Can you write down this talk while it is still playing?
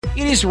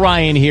It is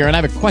Ryan here, and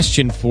I have a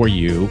question for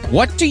you.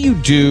 What do you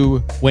do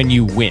when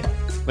you win?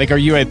 Like, are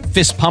you a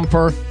fist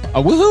pumper,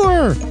 a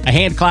woohooer, a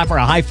hand clapper,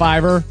 a high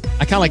fiver?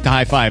 I kind of like the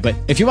high five, but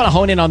if you want to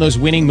hone in on those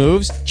winning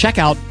moves, check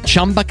out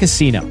Chumba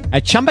Casino.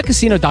 At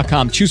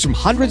ChumbaCasino.com, choose from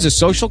hundreds of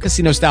social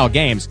casino-style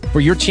games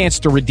for your chance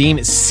to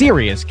redeem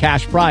serious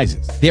cash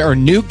prizes. There are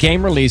new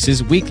game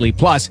releases weekly,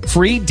 plus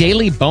free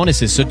daily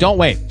bonuses. So don't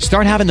wait.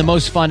 Start having the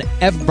most fun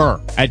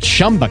ever at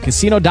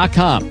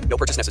ChumbaCasino.com. No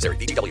purchase necessary.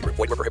 VGW. Void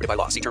where prohibited by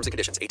law. See terms and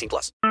conditions.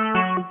 18+.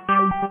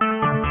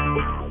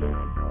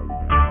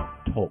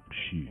 Talk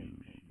shoes.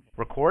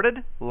 Recorded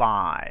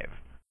live.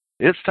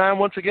 It's time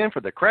once again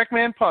for the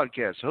Crackman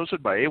Podcast,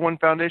 hosted by A1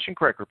 Foundation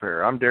Crack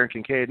Repair. I'm Darren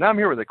Kincaid, and I'm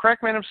here with the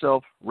Crackman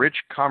himself, Rich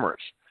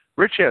Commerce.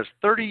 Rich has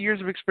 30 years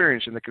of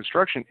experience in the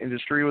construction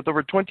industry with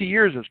over 20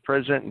 years as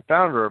president and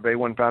founder of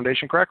A1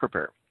 Foundation Crack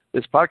Repair.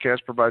 This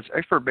podcast provides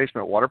expert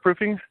basement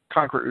waterproofing,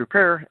 concrete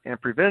repair,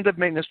 and preventative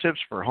maintenance tips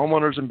for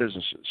homeowners and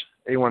businesses.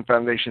 A1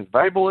 Foundation's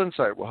valuable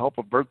insight will help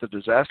avert the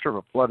disaster of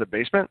a flooded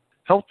basement,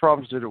 health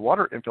problems due to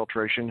water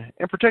infiltration,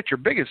 and protect your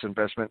biggest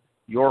investment,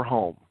 your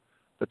home.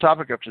 The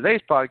topic of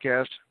today's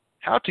podcast,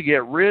 how to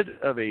get rid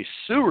of a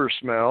sewer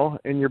smell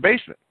in your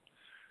basement.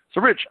 So,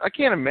 Rich, I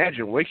can't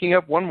imagine waking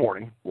up one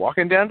morning,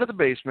 walking down to the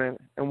basement,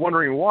 and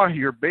wondering why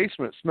your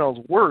basement smells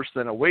worse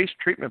than a waste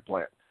treatment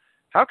plant.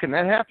 How can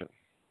that happen?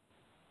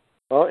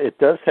 Well, it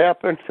does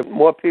happen to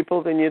more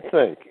people than you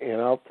think,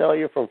 and I'll tell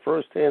you from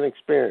first-hand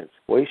experience,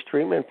 waste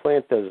treatment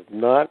plant does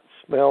not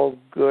smell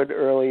good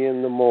early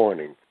in the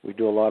morning. We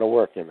do a lot of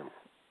work in them.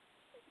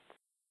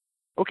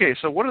 Okay,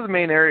 so what are the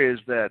main areas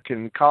that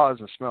can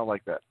cause a smell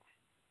like that?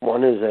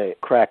 One is a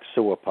cracked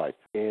sewer pipe,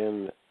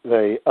 and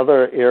the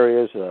other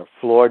areas are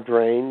floor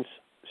drains,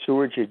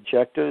 sewage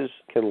ejectors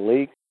can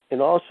leak, and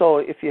also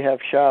if you have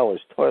showers,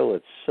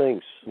 toilets,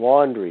 sinks,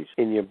 laundries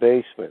in your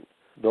basement,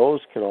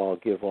 those can all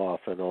give off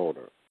an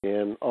odor,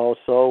 and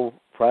also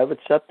private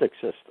septic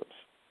systems.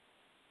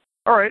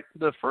 All right,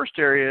 the first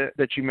area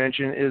that you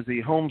mentioned is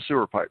the home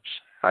sewer pipes.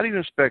 How do you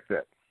inspect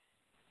that?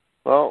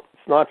 Well,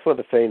 it's not for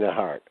the faint of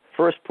heart.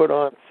 First, put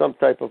on some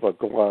type of a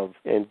glove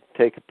and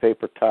take a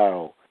paper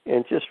towel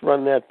and just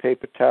run that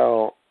paper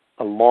towel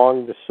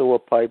along the sewer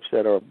pipes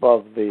that are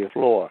above the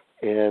floor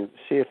and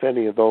see if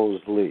any of those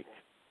leak.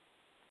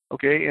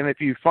 Okay, and if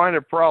you find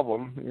a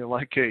problem,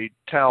 like a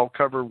towel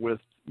covered with,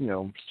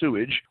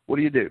 sewage, what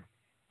do you do?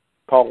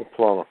 Call the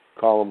plumber.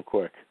 Call him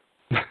quick.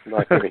 It's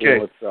not going to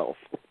heal itself.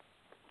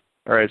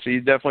 All right, so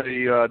you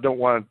definitely don't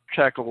want to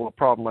tackle a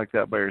problem like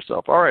that by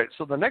yourself. All right,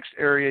 so the next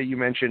area you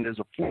mentioned is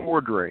a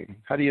floor drain.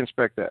 How do you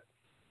inspect that?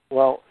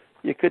 Well,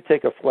 you could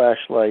take a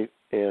flashlight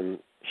and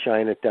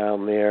shine it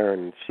down there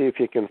and see if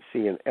you can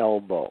see an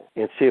elbow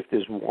and see if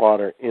there's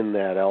water in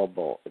that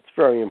elbow. It's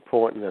very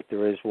important that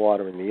there is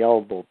water in the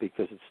elbow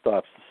because it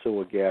stops the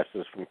sewer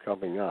gases from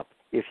coming up.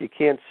 If you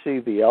can't see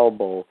the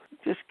elbow,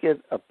 just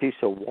get a piece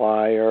of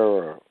wire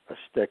or a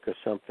stick or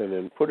something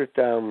and put it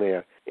down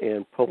there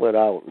and pull it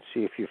out and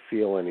see if you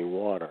feel any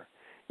water.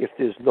 If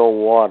there's no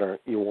water,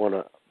 you want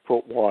to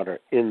put water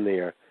in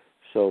there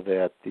so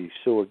that the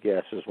sewer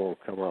gases won't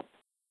come up.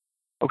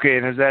 Okay,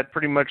 and is that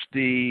pretty much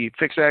the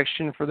fix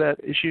action for that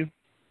issue?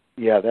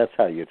 Yeah, that's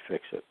how you'd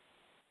fix it.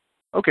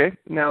 Okay,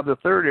 now the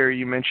third area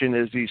you mentioned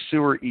is the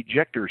sewer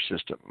ejector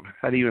system.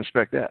 How do you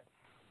inspect that?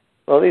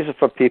 Well, these are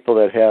for people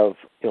that have,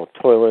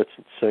 toilets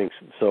and sinks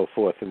and so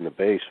forth in the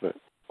basement.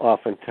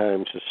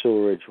 Oftentimes the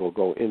sewerage will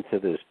go into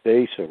this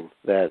basin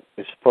that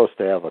is supposed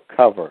to have a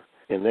cover,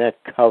 and that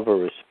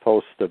cover is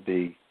supposed to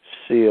be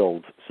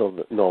sealed so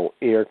that no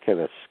air can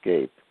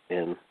escape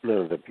and none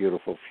of the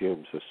beautiful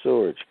fumes of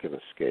sewage can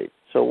escape.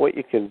 So what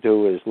you can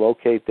do is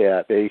locate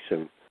that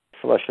basin,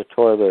 flush a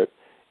toilet,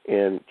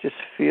 and just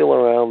feel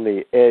around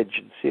the edge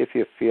and see if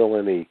you feel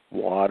any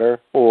water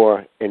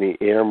or any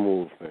air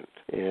movement.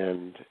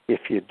 And if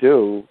you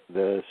do,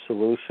 the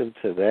solution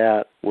to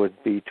that would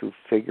be to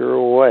figure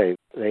a way.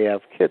 They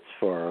have kits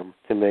for them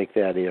to make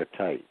that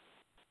airtight.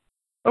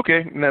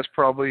 Okay, and that's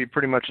probably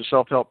pretty much a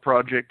self-help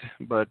project,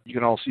 but you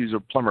can also use a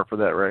plumber for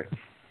that, right?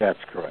 That's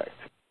correct.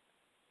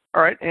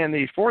 All right, and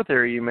the fourth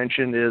area you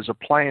mentioned is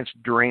appliance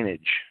drainage.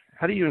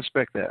 How do you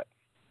inspect that?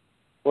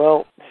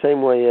 Well,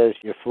 same way as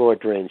your floor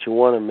drains. You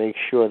want to make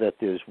sure that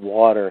there's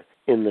water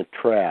in the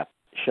trap.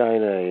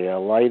 Shine a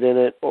light in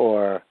it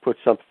or put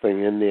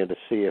something in there to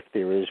see if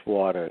there is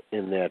water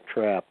in that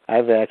trap.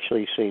 I've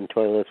actually seen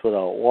toilets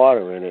without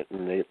water in it,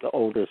 and the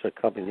odors are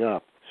coming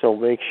up. So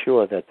make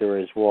sure that there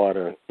is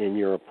water in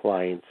your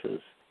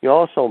appliances. You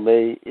also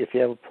may, if you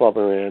have a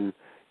plumber in,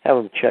 have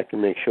them check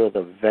and make sure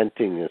the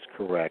venting is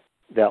correct.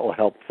 That will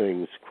help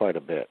things quite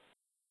a bit.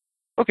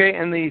 Okay,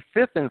 and the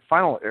fifth and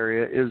final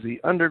area is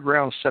the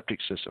underground septic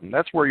system.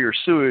 That's where your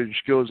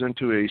sewage goes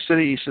into a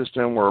city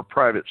system or a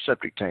private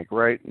septic tank,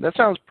 right? That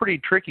sounds pretty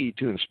tricky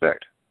to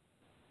inspect.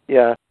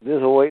 Yeah,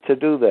 there's a way to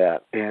do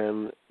that.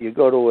 And you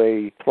go to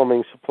a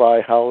plumbing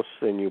supply house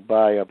and you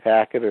buy a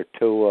packet or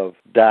two of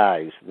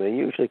dyes. They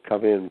usually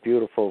come in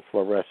beautiful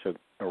fluorescent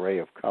array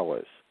of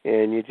colors.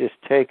 And you just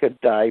take a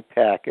dye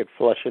packet,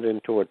 flush it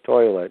into a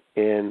toilet,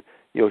 and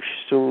you'll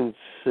soon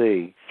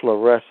see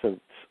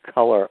fluorescent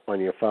color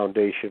on your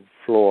foundation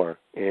floor.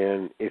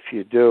 And if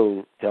you do,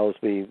 it tells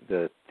me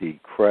that the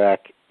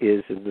crack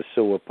is in the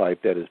sewer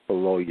pipe that is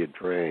below your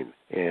drain.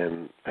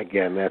 And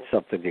again, that's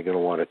something you're going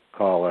to want to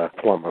call a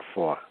plumber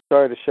for.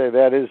 Sorry to say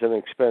that is an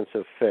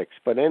expensive fix,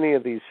 but any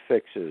of these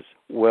fixes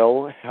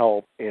will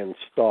help and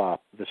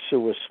stop the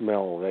sewer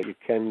smell that you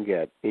can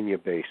get in your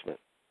basement.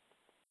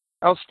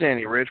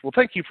 Outstanding, Rich. Well,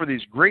 thank you for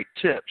these great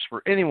tips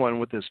for anyone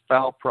with this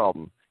foul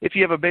problem. If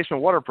you have a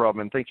basement water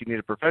problem and think you need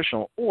a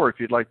professional, or if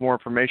you'd like more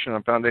information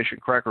on foundation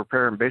crack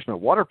repair and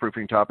basement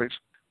waterproofing topics,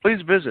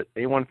 please visit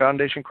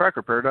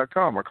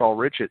a1foundationcrackrepair.com or call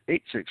Rich at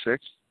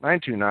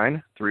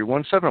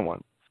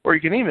 866-929-3171. Or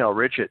you can email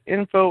Rich at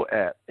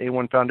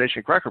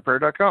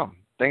info@a1foundationcrackrepair.com.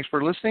 Thanks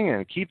for listening,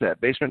 and keep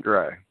that basement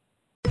dry.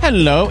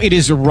 Hello, it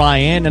is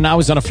Ryan, and I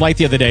was on a flight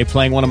the other day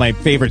playing one of my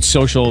favorite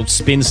social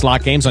spin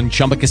slot games on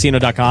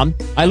ChumbaCasino.com.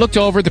 I looked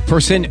over the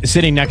person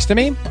sitting next to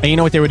me, and you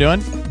know what they were doing?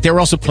 They were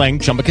also playing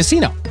Chumba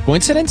Casino.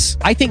 Coincidence?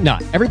 I think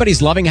not.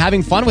 Everybody's loving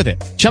having fun with it.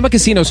 Chumba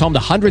Casino is home to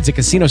hundreds of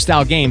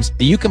casino-style games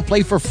that you can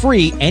play for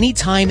free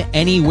anytime,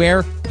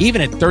 anywhere,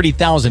 even at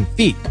 30,000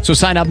 feet. So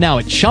sign up now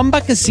at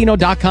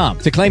ChumbaCasino.com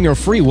to claim your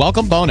free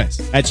welcome bonus.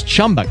 That's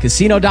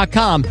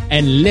ChumbaCasino.com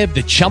and live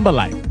the Chumba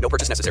life. No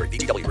purchase necessary.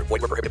 VGW. Void where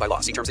prohibited by law.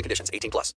 See terms and conditions. 18+.